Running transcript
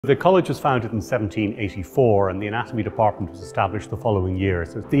The college was founded in 1784 and the anatomy department was established the following year.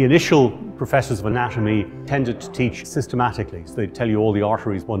 So the initial professors of anatomy tended to teach systematically. So they'd tell you all the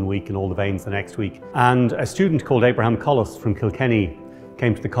arteries one week and all the veins the next week. And a student called Abraham Colles from Kilkenny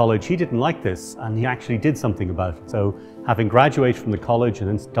came to the college. He didn't like this and he actually did something about it. So having graduated from the college and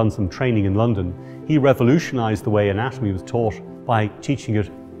then done some training in London, he revolutionized the way anatomy was taught by teaching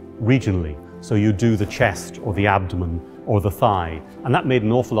it regionally. So you do the chest or the abdomen or the thigh, and that made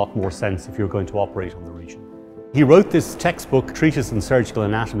an awful lot more sense if you're going to operate on the region. He wrote this textbook, Treatise on Surgical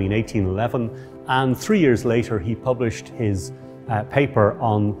Anatomy, in 1811, and 3 years later he published his paper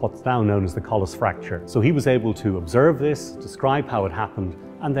on what's now known as the Colles fracture. So he was able to observe this, describe how it happened,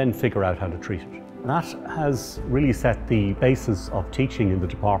 and then figure out how to treat it. That has really set the basis of teaching in the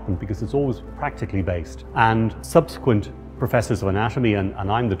department because it's always practically based, and subsequent professors of anatomy, and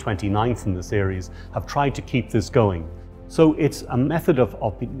I'm the 29th in the series, have tried to keep this going. So it's a method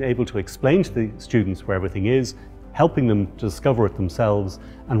of being able to explain to the students where everything is, helping them to discover it themselves.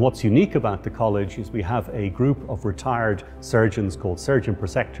 And what's unique about the college is we have a group of retired surgeons called surgeon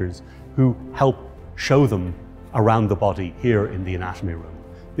preceptors who help show them around the body here in the anatomy room.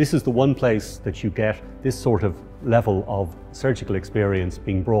 This is the one place that you get this sort of level of surgical experience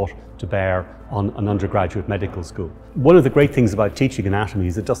being brought to bear on an undergraduate medical school. One of the great things about teaching anatomy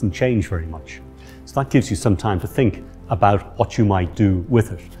is it doesn't change very much. So that gives you some time to think about what you might do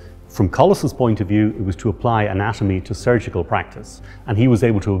with it. From Colles' point of view, it was to apply anatomy to surgical practice, and he was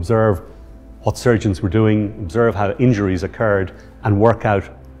able to observe what surgeons were doing, observe how injuries occurred, and work out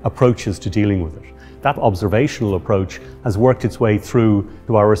approaches to dealing with it. That observational approach has worked its way through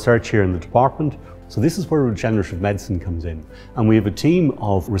to our research here in the department. So this is where regenerative medicine comes in. And we have a team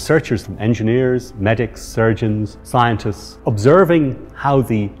of researchers from engineers, medics, surgeons, scientists, observing how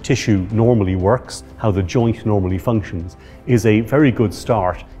the tissue normally works, how the joint normally functions, is a very good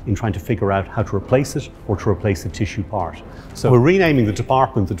start in trying to figure out how to replace it or to replace a tissue part. So we're renaming the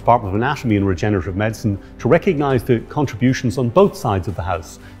Department of Anatomy and Regenerative Medicine to recognize the contributions on both sides of the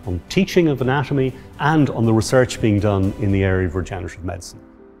house, on teaching of anatomy and on the research being done in the area of regenerative medicine.